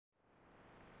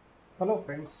Hello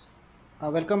friends,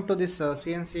 welcome to this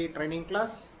CNC training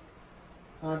class.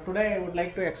 Today I would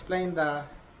like to explain the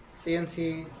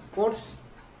CNC codes.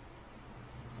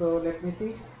 So let me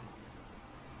see.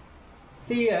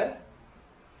 See here,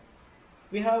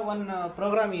 we have one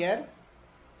program here.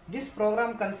 This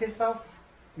program consists of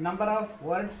number of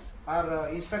words or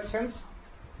instructions.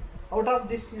 Out of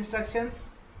these instructions,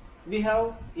 we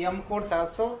have M codes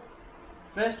also.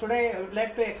 Friends, today I would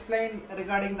like to explain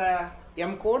regarding the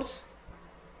M codes.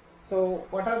 So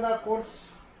what are the codes?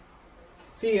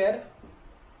 See here,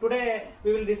 today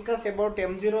we will discuss about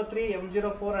M03,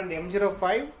 M04 and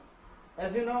M05.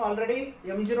 As you know already,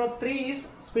 M03 is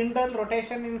spindle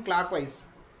rotation in clockwise.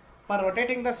 For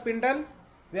rotating the spindle,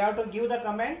 we have to give the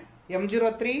command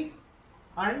M03,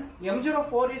 and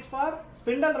M04 is for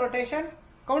spindle rotation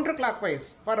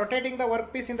counterclockwise. For rotating the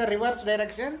workpiece in the reverse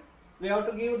direction, we have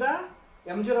to give the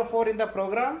M04 in the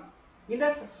program. In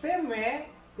the same way,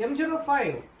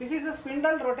 M05, this is a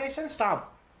spindle rotation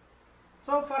stop.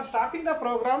 So for stopping the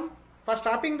program, for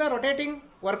stopping the rotating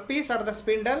workpiece or the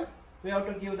spindle, we have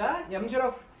to give the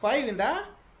M05 in the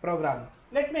program.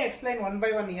 Let me explain one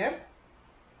by one here.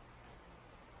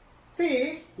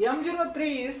 See,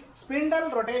 M03 is spindle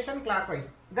rotation clockwise.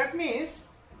 That means,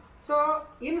 so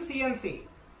in CNC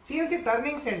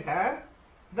turning center,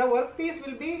 the workpiece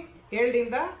will be held in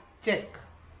the check.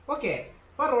 Okay,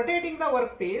 for rotating the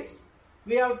workpiece,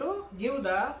 we have to give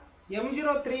the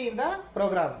M03 in the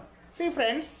program. See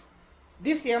friends,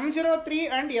 this M03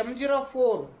 and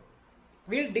M04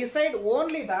 will decide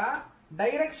only the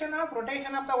direction of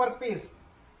rotation of the workpiece.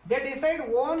 They decide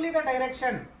only the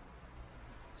direction.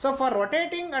 So for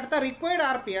rotating at the required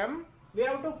RPM, we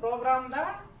have to program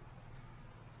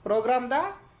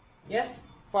the S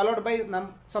followed by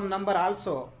some number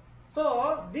also.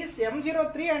 So this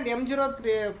M03 and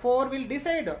M04 will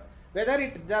decide whether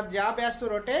the job has to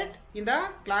rotate in the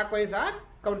clockwise or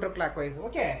counterclockwise.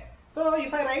 Okay. So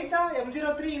if I write the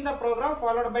M03 in the program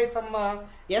followed by some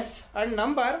S and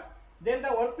number, then the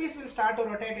workpiece will start to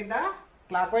rotate in the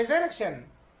clockwise direction.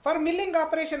 For milling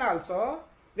operation also,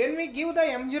 when we give the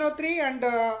M03 and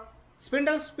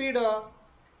spindle speed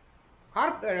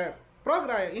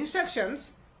program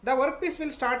instructions, the workpiece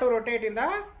will start to rotate in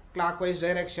the clockwise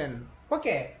direction.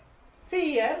 Okay.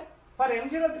 See here, for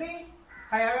M03,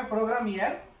 I have a program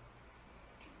here.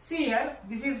 See here,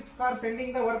 this is for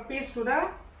sending the workpiece to the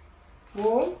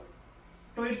home,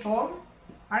 to its home,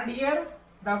 and here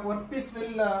the workpiece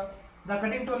will, the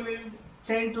cutting tool will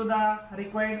change to the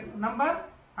required number,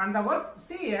 and the work.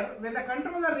 See here, when the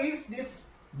controller reads this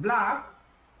block,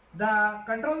 the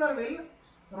controller will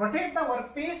rotate the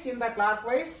workpiece in the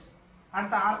clockwise at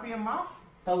the RPM of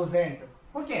 1000.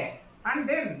 Okay, and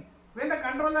then when the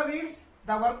controller reads,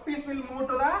 the workpiece will move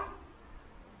to the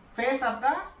face of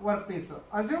the workpiece.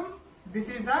 Assume this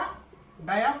is the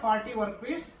dia 40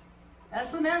 workpiece.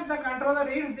 As soon as the controller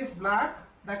reads this block,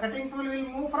 the cutting tool will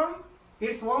move from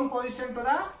its home position to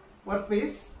the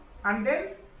workpiece, and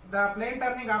then the plane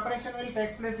turning operation will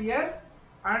take place here,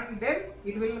 and then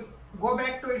it will go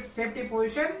back to its safety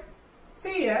position.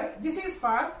 See here, this is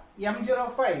for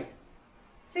M05.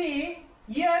 See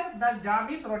here, the job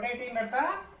is rotating at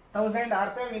the 1000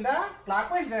 RPM in the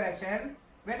clockwise direction.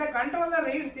 When the controller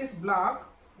reads this block,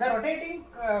 the rotating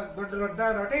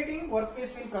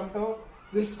workpiece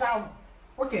will stop.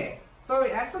 Okay. So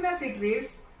as soon as it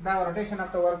reads, the rotation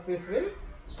of the workpiece will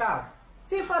stop.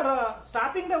 See, for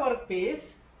stopping the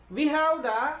workpiece, we have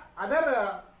the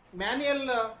other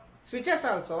manual switches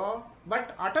also,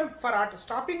 but for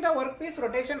stopping the workpiece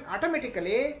rotation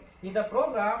automatically in the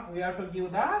program, we have to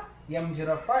give the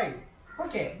M05.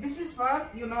 Okay, this is for,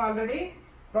 you know already,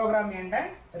 program end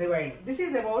and rewind. This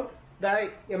is about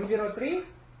the M03,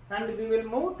 and we will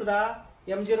move to the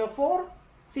M04.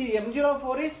 See,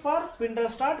 M04 is for spindle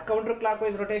start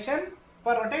counterclockwise rotation.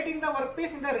 For rotating the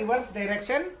workpiece in the reverse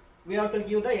direction, we have to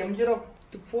give the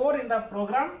M04 in the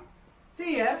program.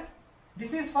 See here,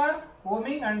 this is for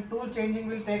homing and tool changing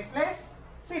will take place.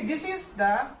 See, this is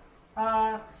the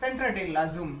center drill,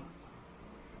 assume.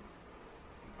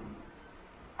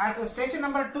 At station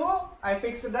number 2, I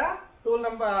fix the tool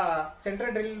number center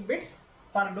drill bits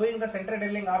for doing the center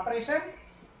drilling operation.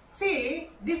 See,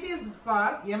 this is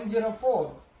for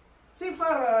M04. See,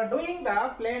 for doing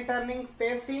the plane turning,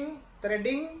 facing,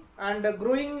 threading and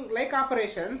grooving like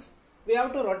operations, we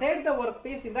have to rotate the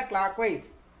workpiece in the clockwise,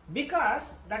 because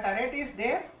the turret is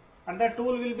there and the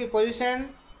tool will be positioned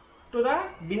to the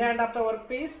behind of the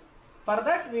workpiece. For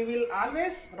that, we will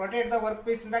always rotate the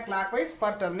workpiece in the clockwise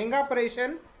for turning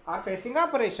operation or facing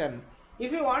operation.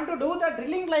 If you want to do the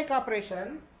drilling like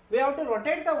operation, we have to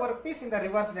rotate the workpiece in the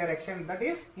reverse direction, that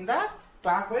is in the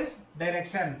clockwise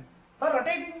direction. For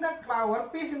rotating the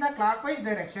workpiece in the clockwise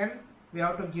direction, we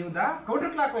have to give the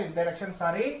counterclockwise direction.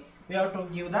 Sorry, we have to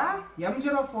give the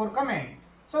M04 command.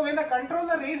 So when the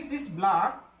controller reads this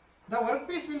block, the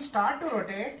workpiece will start to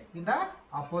rotate in the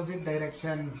opposite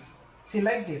direction. See,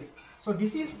 like this. So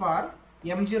this is for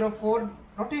M04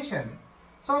 rotation.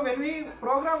 So when we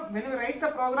write the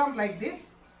program like this,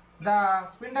 the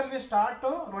spindle will start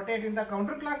to rotate in the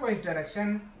counterclockwise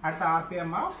direction at the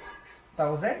RPM of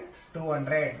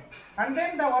 1200, and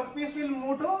then the workpiece will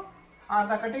move to, or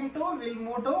the cutting tool will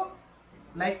move to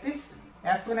like this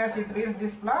as soon as it reaches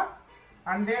this block,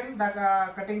 and then the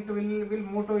cutting tool will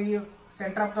move to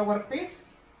center of the workpiece,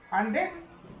 and then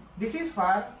this is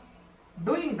for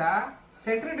doing the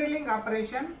center drilling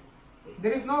operation.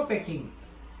 There is no pecking.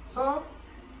 So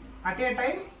at a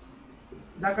time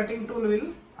the cutting tool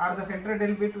will, or the center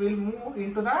drill bit will move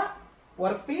into the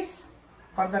workpiece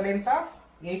for the length of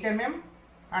 8 mm,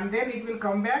 and then it will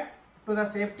come back to the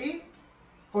safety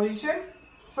position.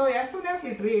 So as soon as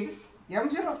it reads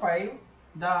M05,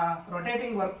 the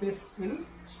rotating workpiece will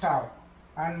stop,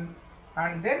 and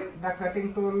then the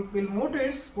cutting tool will move to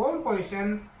its own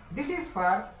position. This is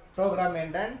for program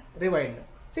end and rewind.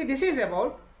 See, this is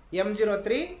about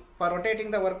M03 for rotating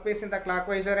the workpiece in the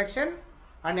clockwise direction,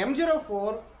 and M04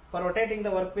 for rotating the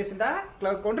workpiece in the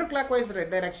counterclockwise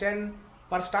direction.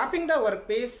 For stopping the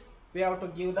workpiece, we have to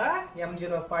give the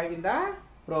M05 in the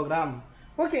program.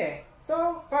 Okay,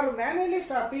 so for manually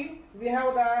stopping, we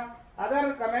have the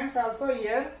other commands also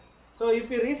here. So if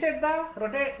you reset the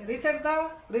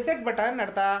reset button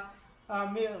at the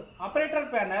operator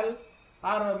panel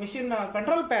or machine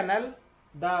control panel,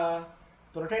 the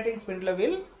rotating spindle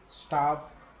will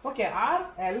stop. Okay, or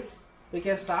else we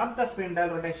can stop the spindle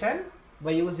rotation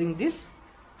by using this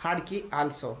hard key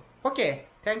also. Okay,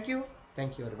 thank you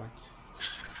very much.